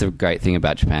 But that's the great thing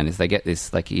about Japan is they get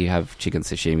this, like, you have chicken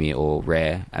sashimi or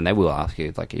rare, and they will ask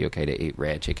you, like, are you okay to eat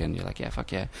rare chicken? You're like, yeah,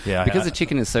 fuck yeah. Yeah, because the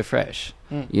chicken is so fresh.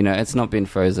 You know, it's not been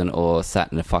frozen or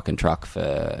sat in a fucking truck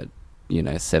for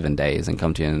 7 days and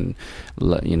come to you and,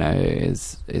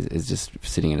 is just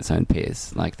sitting in its own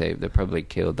piss. Like, they probably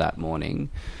killed that morning,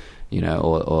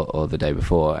 or the day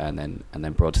before, and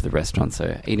then brought to the restaurant.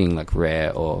 So eating like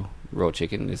rare or raw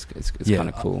chicken is kind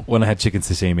of cool. When I had chicken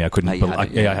sashimi, I couldn't.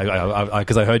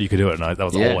 Because I heard you could do it, and that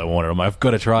was all I wanted. I'm like, I've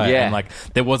got to try it. And like,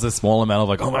 there was a small amount of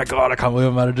like, oh my god, I can't believe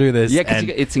I'm about to do this. Yeah, because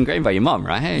it's ingrained by your mum,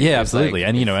 right? Hey, yeah, absolutely.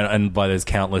 Like, and by those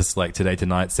countless like today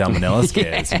tonight salmonella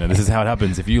scares. This is how it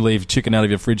happens. If you leave chicken out of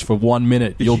your fridge for 1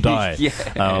 minute, you'll die.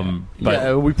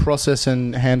 We process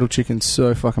and handle chicken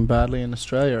so fucking badly in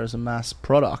Australia as a mass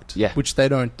product, which they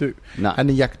don't do. No. And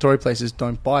the yakitori places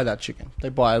don't buy that chicken. They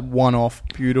buy a one-off,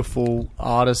 beautiful,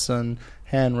 artisan,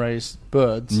 hand-raised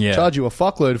birds. Charge you a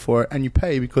fuckload for it, and you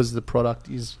pay because the product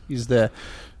is there.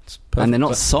 And they're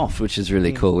not soft, which is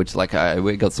really cool. Which, like,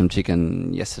 we got some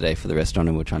chicken yesterday for the restaurant,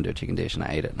 and we were trying to do a chicken dish, and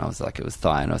I ate it, and I was like, it was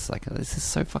thigh, and I was like, oh, this is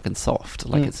so fucking soft.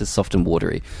 Like, it's just soft and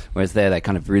watery. Whereas there, they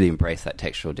kind of really embrace that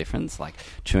textural difference, like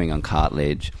chewing on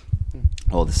cartilage,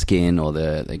 or the skin, or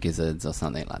the gizzards, or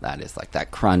something like that. It's like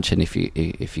that crunch, and if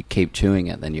you keep chewing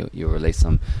it, then you'll release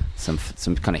some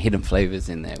kind of hidden flavors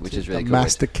in there, which is really cool.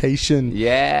 Mastication.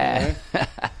 Yeah.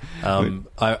 But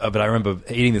I remember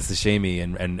eating the sashimi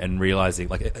and realizing,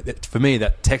 like, for me,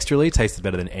 that texturally tasted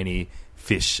better than any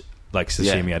fish like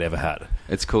sashimi I'd ever had.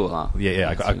 It's cool, huh?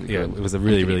 Yeah. It was a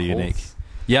really, really unique.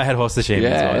 Yeah, I had horse sashimi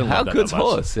as well. How good's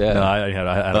horse? Yeah. No, I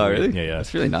had oh, really? Yeah.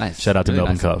 That's really nice. Shout out to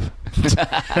really Melbourne nice. Cup.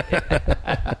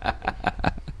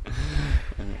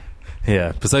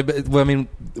 Yeah. So, I mean,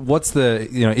 what's the,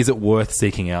 is it worth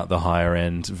seeking out the higher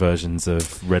end versions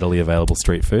of readily available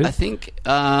street food? I think,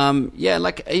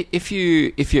 like if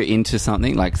you're into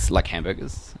something like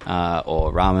hamburgers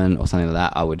or ramen or something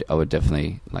like that, I would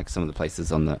definitely, like, some of the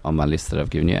places on my list that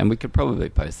I've given you, and we could probably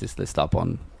post this list up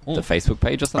on the Facebook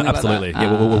page or something. Absolutely. Like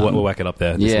that. We'll whack it up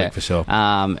there this week for sure.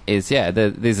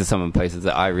 These are some of the places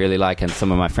that I really like, and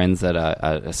some of my friends that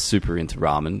are super into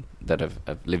ramen that have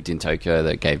lived in Tokyo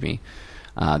that gave me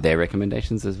their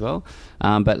recommendations as well.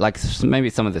 But like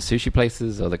maybe some of the sushi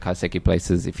places or the kaiseki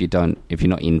places, if you're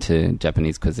not into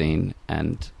Japanese cuisine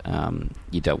and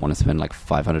you don't want to spend like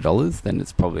 $500, then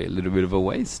it's probably a little bit of a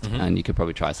waste. And you could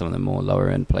probably try some of the more lower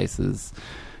end places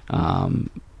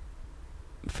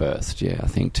first. I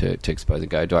think to expose and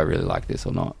go, do I really like this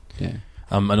or not?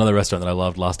 Another restaurant that I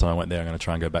loved last time I went there, I'm going to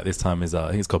try and go back this time, is I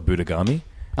think it's called Budagami.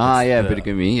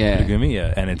 Budagami,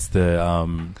 Budagami, and it's the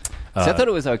so I thought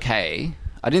it was okay.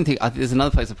 I didn't think there's another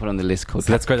place I put on the list called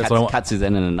Katsuzen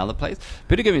in another place.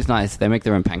 Budagami is nice. They make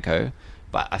their own panko,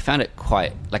 but I found it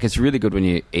quite, like, it's really good when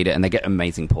you eat it, and they get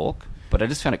amazing pork. But I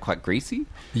just found it quite greasy.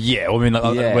 Yeah, well, I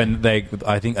mean, when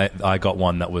I think I got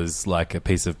one that was like a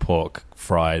piece of pork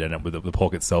fried, and the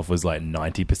pork itself was like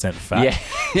 90% fat.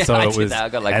 Yeah, so I it was. That. I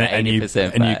got like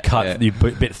 80% and you cut, you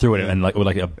bit through it, and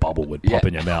like a bubble would pop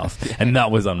in your mouth, and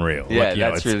that was unreal. Yeah, like,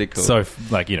 that's really cool. So,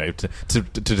 like, to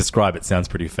describe it sounds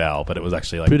pretty foul, but it was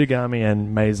actually like Budagami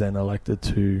and Meizen are like the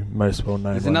two most well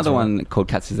known. There's another one called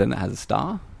Katsuzen that has a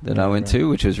star that I went to,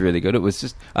 which was really good. It was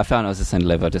just, I found it was the same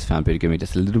level. I just found Budagami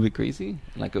just a little bit greasy.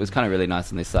 Like, it was kind of really nice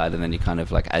on this side, and then you kind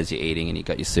of, like, as you're eating, and you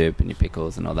got your soup and your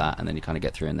pickles and all that, and then you kind of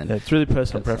get through, and then it's really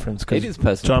personal preference. It is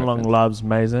personal. John Long loves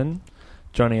Meizen,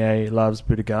 Johnny A loves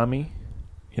Budagami.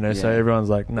 So everyone's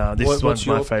like, "No, this one's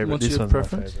my favorite. This one's my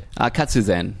favorite."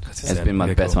 Katsuzen has been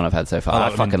my best one I've had so far.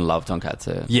 I fucking love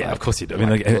tonkatsu. Yeah, of course you do. I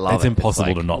mean, it's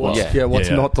impossible to not love. What's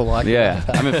not to like? Yeah,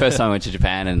 I mean, first time I went to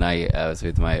Japan, and I was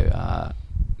with my.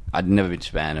 I'd never been to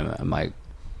Japan, and my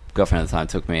girlfriend at the time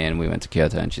took me, and we went to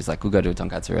Kyoto, and she's like, we'll go to a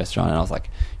tonkatsu restaurant, and I was like,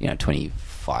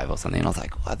 25 or something, and I was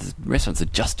like, wow, there's restaurants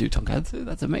that just do tonkatsu?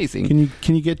 That's amazing.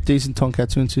 Can you get decent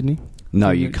tonkatsu in Sydney?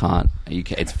 No, you can't.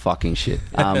 It's fucking shit.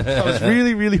 I was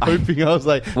really, really hoping. I was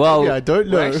like, I don't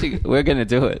know. We're going to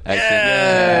do it.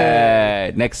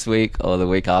 Actually, next week or the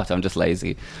week after. I'm just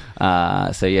lazy.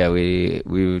 We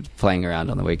were playing around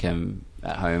on the weekend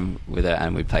at home with it,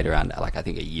 and we played around. Like, I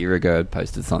think a year ago, I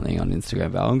posted something on Instagram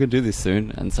about, I'm going to do this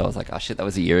soon, and so I was like, oh shit, that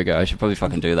was a year ago. I should probably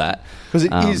fucking do that, because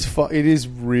it is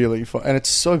really fun, and it's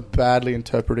so badly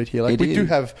interpreted here. Like, we do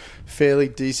have fairly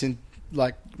decent,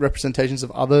 like, representations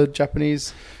of other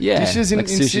Japanese Yeah, dishes in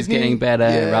sushi's Sydney. getting better,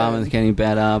 ramen's getting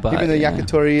better. But even the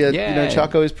yakitori at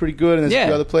Chaco is pretty good, and there's a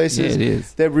few other places. Yeah, it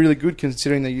is. They're really good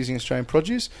considering they're using Australian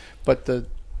produce. But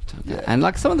and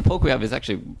like some of the pork we have is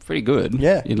actually pretty good.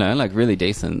 Yeah, like really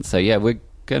decent. So we're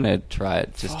gonna try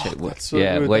it. Just check. That's so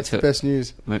good. Wait that's the best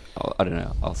news. I don't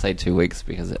know. I'll say 2 weeks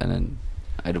and then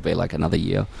it'll be like another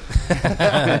year.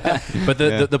 But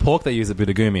the pork they use at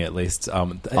Budagumi, at least,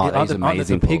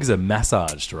 amazing the pigs are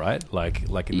massaged, right? Like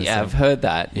in the I've heard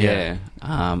that. Yeah.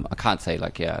 I can't say you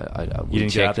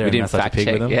didn't get out there. We didn't fact check.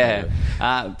 With them? Yeah.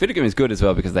 Budagumi is good as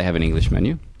well because they have an English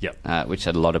menu. Yep. Which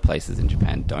a lot of places in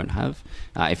Japan don't have.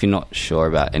 If you're not sure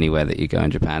about anywhere that you go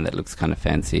in Japan that looks kind of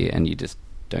fancy and you just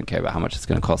don't care about how much it's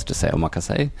going to cost, to say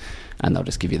omakase, and they'll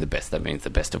just give you the best. That means the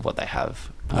best of what they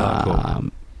have. Cool.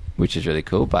 Which is really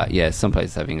cool. But some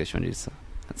places have English menus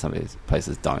and some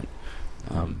places don't.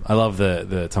 I love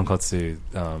the tonkatsu,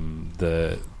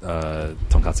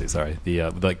 tonkatsu. Sorry,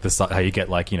 how you get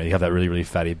you have that really really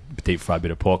fatty deep fried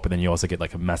bit of pork, but then you also get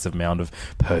like a massive mound of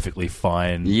perfectly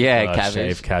fine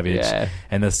shaved cabbage. Yeah.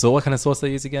 And the sauce, what kind of sauce they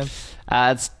use again?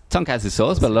 It's tonkatsu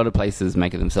sauce, but a lot of places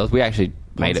make it themselves. We actually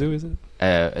made it. Is it?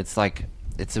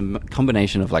 It's a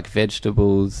combination of like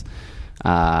vegetables.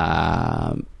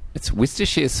 It's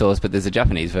Worcestershire sauce, but there's a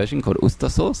Japanese version called Usta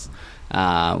sauce,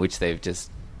 which they've just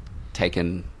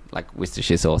taken like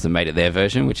Worcestershire sauce and made it their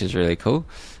version, which is really cool.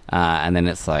 And then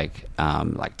it's like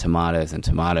tomatoes and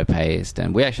tomato paste,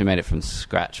 and we actually made it from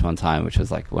scratch one time, which was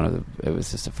like it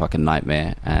was just a fucking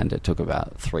nightmare, and it took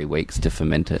about 3 weeks to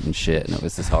ferment it and shit, and it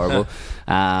was just horrible.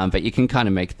 But you can kind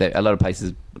of make a lot of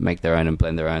places make their own and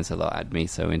blend their own, so they'll add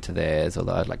miso into theirs, or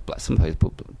they'll add some places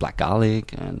put black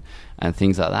garlic and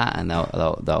things like that, and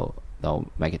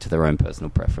they'll make it to their own personal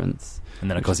preference. And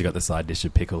then, of course, you got the side dish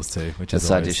of pickles too, which is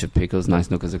side dish of pickles, nice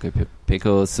nukazuka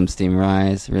pickles, some steamed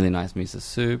rice, really nice miso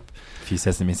soup, a few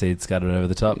sesame seeds scattered over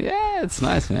the top. Yeah, it's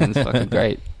nice, man. It's fucking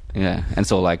great. Yeah, and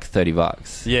it's all like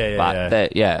 $30.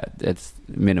 It's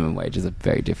minimum wages are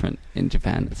very different in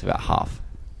Japan. It's about half.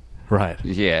 Right.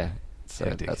 Yeah. So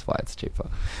that's why it's cheaper.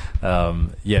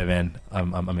 Man,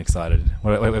 I'm excited.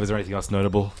 Was there anything else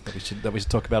notable that we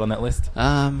should talk about on that list?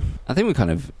 I think we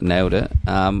kind of nailed it.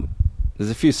 There's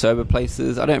a few soba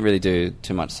places. I don't really do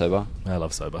too much soba. I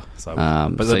love soba.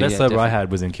 But the best soba I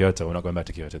had was in Kyoto. We're not going back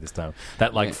to Kyoto this time.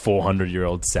 That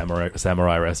 400-year-old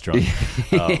samurai restaurant.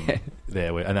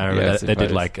 There, and I remember they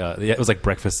did it was like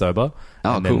breakfast soba.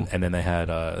 Oh, and cool. And then they had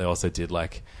they also did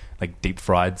like deep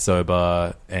fried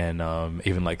soba and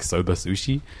even like soba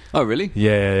sushi. Oh, really?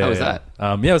 Yeah. How was that?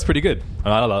 It was pretty good.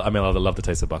 I love the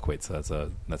taste of buckwheat, so that's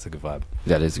a good vibe.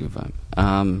 That is a good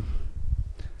vibe.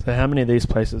 So how many of these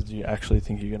places do you actually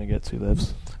think you're going to get to,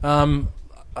 Levs?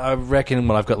 I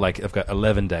reckon. I've got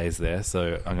 11 days there,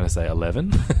 so I'm going to say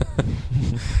 11.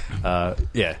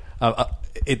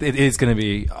 It is going to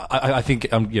be. I think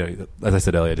as I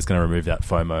said earlier, just going to remove that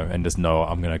FOMO and just know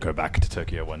I'm going to go back to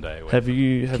Tokyo one day. Have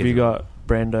you got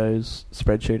Brando's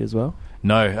spreadsheet as well?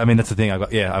 No, I mean that's the thing.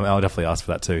 I'll definitely ask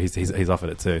for that too. He's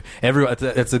offered it too.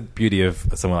 That's the beauty of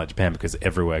somewhere like Japan, because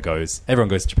everyone goes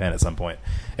to Japan at some point.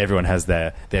 Everyone has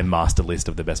their master list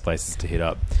of the best places to hit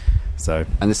up. So,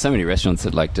 and there's so many restaurants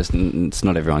that it's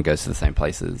not everyone goes to the same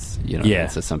places. Yeah.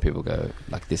 So some people go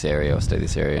like this area or stay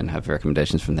this area and have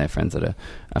recommendations from their friends that are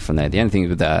from there. The only thing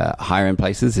with the higher end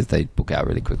places is they book out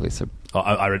really quickly. So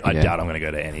I doubt I'm going to go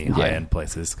to any high end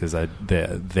places because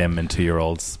them and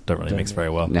 2-year-olds don't really mix very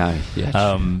well. No.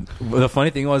 Yeah. The funny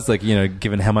thing was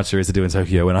given how much there is to do in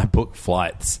Tokyo, when I booked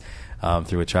flights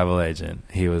through a travel agent,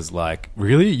 he was like,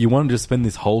 really? You want to just spend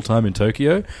this whole time in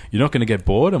Tokyo? You're not going to get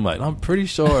bored? I'm like, I'm pretty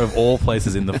sure of all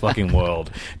places in the fucking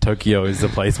world, Tokyo is the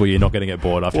place where you're not going to get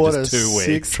bored after just 2 weeks. What a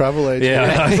sick travel agent.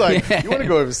 Yeah. It's like, you want to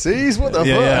go overseas? What the fuck?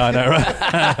 Yeah, I know,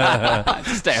 right?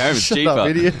 Just stay home, it's Shut cheaper. Up,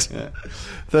 idiot. Yeah.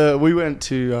 We went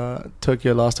to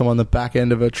Tokyo last time on the back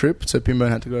end of a trip, so Pimbo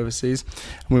had to go overseas,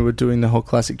 and we were doing the whole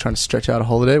classic trying to stretch out a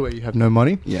holiday where you have no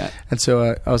money. Yeah. And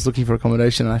so I was looking for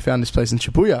accommodation, and I found this place in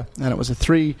Shibuya, and it was a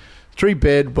three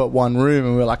bed but 1 room,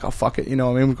 and we were like, oh fuck it,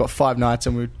 we've got 5 nights,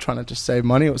 and we were trying to just save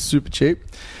money. It was super cheap.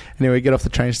 Anyway, we get off the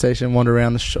train station, wander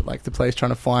around the place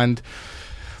trying to find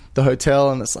the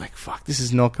hotel, and it's like, fuck, this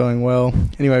is not going well.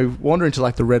 Anyway, we wander into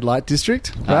the red light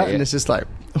district, right? And it's just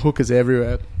hookers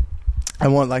everywhere.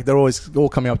 And they're always all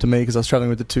coming up to me because I was traveling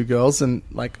with the 2 girls, and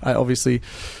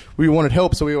we wanted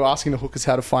help, so we were asking the hookers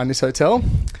how to find this hotel.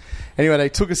 Anyway, they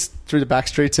took us through the back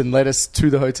streets and led us to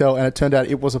the hotel, and it turned out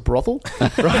it was a brothel,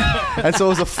 right? And so it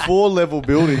was a 4-level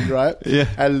building, right? Yeah.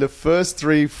 And the first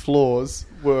 3 floors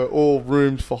were all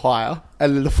rooms for hire,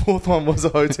 and then the 4th one was a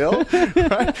hotel,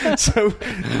 right? So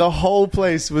the whole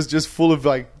place was just full of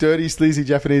like dirty, sleazy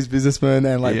Japanese businessmen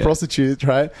and like prostitutes,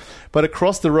 right? But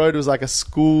across the road was like a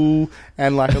school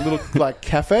and like a little like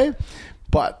cafe,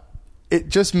 but it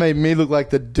just made me look like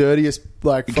the dirtiest,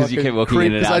 like, because fucking you kept walking creep,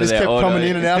 in and because out I just of there kept all coming day.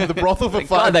 in and out of the brothel for 5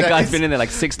 God, days. that guy's been in there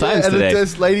like 6 times and today.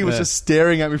 this lady was just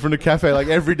staring at me from the cafe like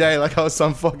every day, like I was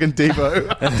some fucking divo.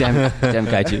 damn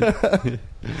kaiju.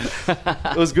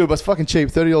 It was good, but it's fucking cheap.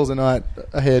 $30 a night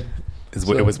a head.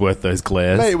 It was worth those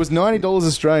glares. Mate, it was $90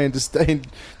 Australian to stay in,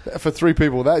 for 3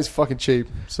 people. That is fucking cheap.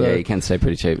 So Yeah, you can stay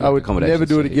pretty cheap. I would never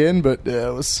do it cheap. again, but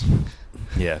it was...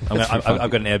 Yeah, I've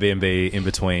got an Airbnb in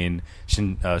between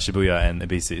Shibuya and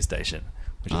Ibisu Station,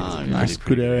 which is a nice.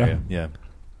 pretty Good area.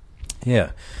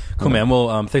 Yeah. Cool, man. Well,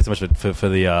 thanks so much for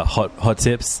the hot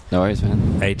tips. No worries,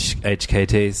 man.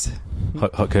 HKTs.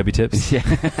 Hot Kirby tips. Yeah.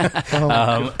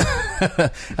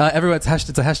 Everyone, it's a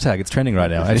hashtag. It's trending right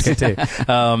now.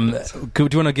 HKT. Do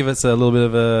you want to give us a little bit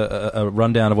of a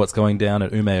rundown of what's going down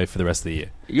at Ume for the rest of the year?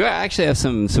 You actually have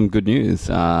some good news.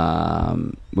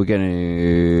 We're going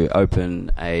to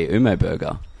open a Ume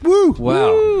burger. Woo!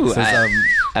 Wow. Woo! So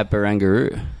At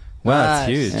Barangaroo. Wow, Nice. that's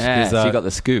huge. Yeah, 'Cause, so you got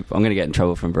the scoop. I'm going to get in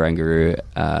trouble from Barangaroo,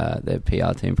 their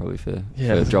PR team, probably for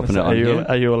dropping it on here.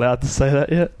 Are you allowed to say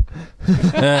that yet? You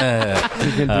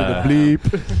can do the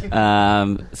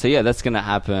bleep. So yeah, that's going to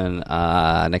happen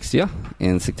next year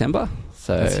in September.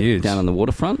 So That's huge. down on the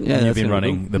waterfront. Yeah, and you've that's been gonna be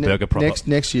running cool. the burger pop-up.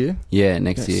 Next year. Yeah,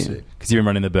 next That's year. sick. Because you've been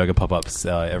running the burger pop-ups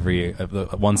every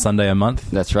one Sunday a month.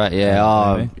 That's right.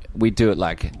 Yeah, maybe. we do it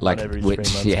like every 3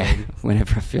 months, yeah. maybe.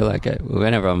 Whenever I feel like it.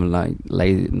 Whenever I'm like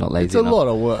lazy, not lazy. It's a enough. lot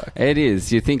of work. It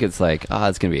is. You think it's like,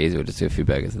 it's gonna be easy. We'll just do a few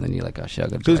burgers, and then you're like, oh shit, I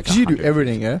got to do like Because you do 100.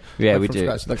 everything, yeah? Yeah, Like we from do.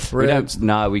 Scratch, like We breads. don't.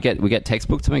 No, we get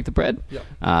textbook to make the bread. Yep.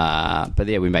 But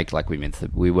yeah, we make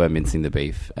we were mincing the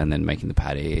beef and then making the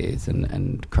patties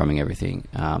and crumbing everything.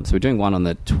 So we're doing one on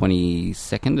the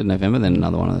 22nd of November, then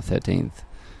another one on the 13th.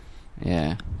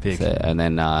 Yeah, Big. So, and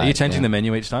then Are you changing the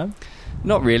menu each time?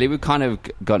 Not really. We've kind of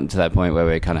gotten to that point where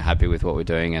we're kind of happy with what we're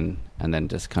doing, and then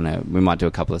just kind of we might do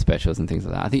a couple of specials and things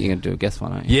like that. I think you're going to do a guest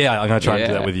one, aren't you? Yeah, I'm going to try and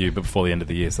do that with you before the end of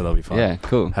the year, so that'll be fun. Yeah,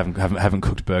 cool. Haven't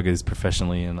cooked burgers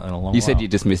professionally in a long while. You said you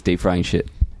just miss deep frying shit.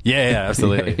 Yeah,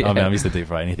 absolutely. Yeah. I mean, I'm used to deep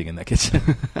fry anything in that kitchen.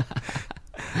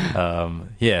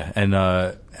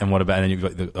 And what about? And then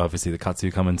you've got obviously the katsu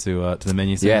coming to the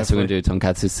menu. Soon, Yeah, so we're hopefully. going to do a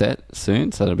tonkatsu set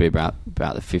soon. So it'll be about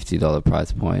the $50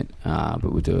 price point. But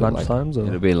we'll do it Lunchtimes, or?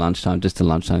 it'll be lunchtime, just a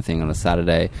lunchtime thing on a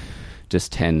Saturday.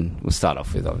 Just 10. We'll start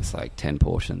off with obviously like 10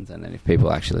 portions, and then if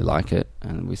people actually like it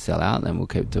and we sell out, then we'll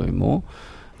keep doing more.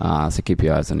 So keep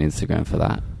your eyes on Instagram for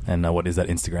that. And what is that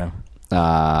Instagram?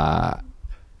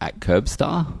 At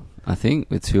Curbstar, I think,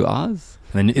 with 2 R's.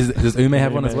 And then does Ume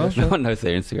have one as well? No one knows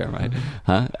their Instagram, right?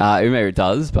 Huh? Ume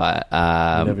does, but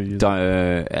never use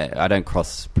I don't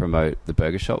cross promote the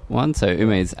burger shop one. So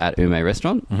Ume is at Ume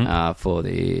Restaurant for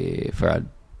our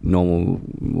normal,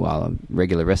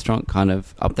 regular restaurant kind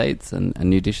of updates and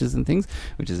new dishes and things,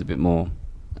 which is a bit more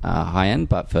high end.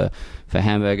 But for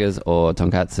hamburgers or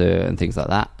tonkatsu and things like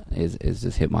that, is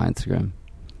just hit my Instagram.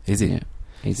 Easy. Yeah.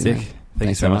 Easy. Sick. Man. Thank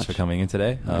you so much for coming in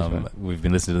today. We've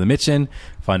been listening to The Mitchin.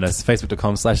 Find us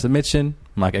facebook.com/The Mitchin.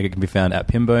 Mike Egger can be found at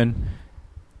Pimbone.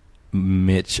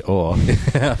 Mitch or I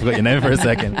forgot your name for a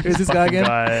second. Who's this guy again?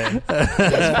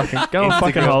 Go on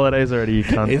fucking holidays already, you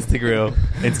cunt. Instagrill.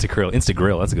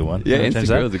 That's a good one. Yeah,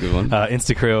 Instagrill's a good one.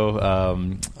 Instagrill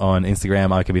on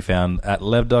Instagram. I can be found at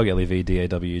Levdog,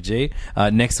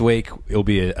 LEVDAWG. Next week it'll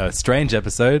be a strange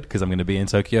episode because I'm going to be in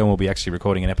Tokyo and we'll be actually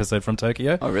recording an episode from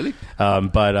Tokyo. Oh, really?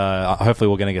 But hopefully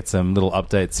we're going to get some little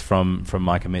updates from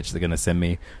Mike and Mitch. They're going to send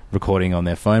me recording on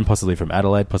their phone, possibly from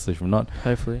Adelaide, possibly from not.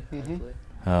 Hopefully.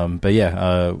 But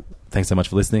yeah, thanks so much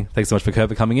for listening. Thanks so much for Kurt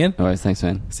for coming in. All right, thanks,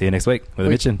 man. See you next week with The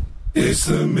Mitchin. It's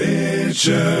the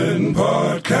Mitchin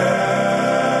Podcast.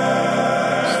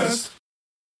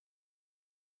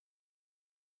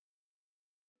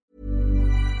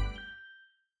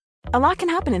 A lot can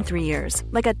happen in 3 years,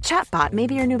 like a chatbot may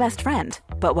be your new best friend.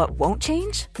 But what won't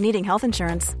change? Needing health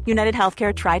insurance. United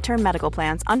Healthcare Tri-Term Medical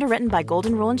Plans, underwritten by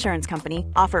Golden Rule Insurance Company,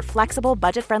 offer flexible,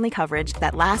 budget-friendly coverage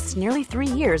that lasts nearly 3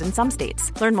 years in some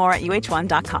states. Learn more at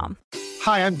uh1.com.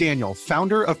 Hi, I'm Daniel,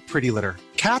 founder of Pretty Litter.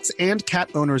 Cats and cat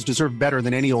owners deserve better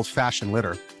than any old-fashioned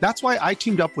litter. That's why I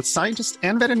teamed up with scientists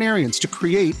and veterinarians to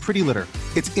create Pretty Litter.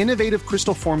 Its innovative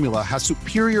crystal formula has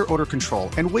superior odor control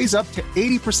and weighs up to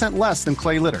 80% less than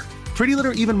clay litter. Pretty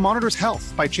Litter even monitors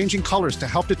health by changing colors to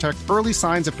help detect early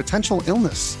signs of potential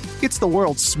illness. It's the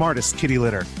world's smartest kitty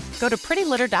litter. Go to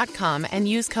prettylitter.com and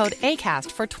use code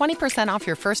ACAST for 20% off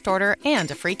your first order and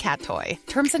a free cat toy.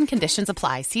 Terms and conditions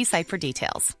apply. See site for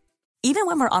details. Even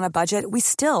when we're on a budget, we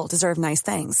still deserve nice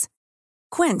things.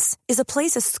 Quince is a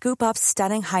place to scoop up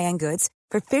stunning high-end goods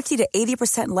for 50 to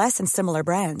 80% less than similar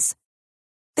brands.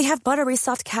 They have buttery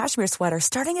soft cashmere sweaters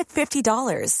starting at $50,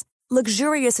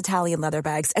 luxurious Italian leather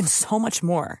bags, and so much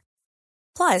more.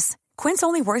 Plus, Quince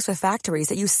only works with factories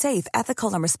that use safe,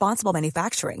 ethical, and responsible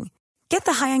manufacturing. Get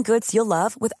the high-end goods you'll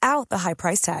love without the high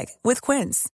price tag with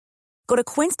Quince. Go to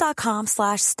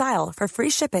quince.com/style for free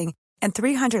shipping and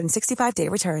 365-day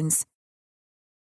returns.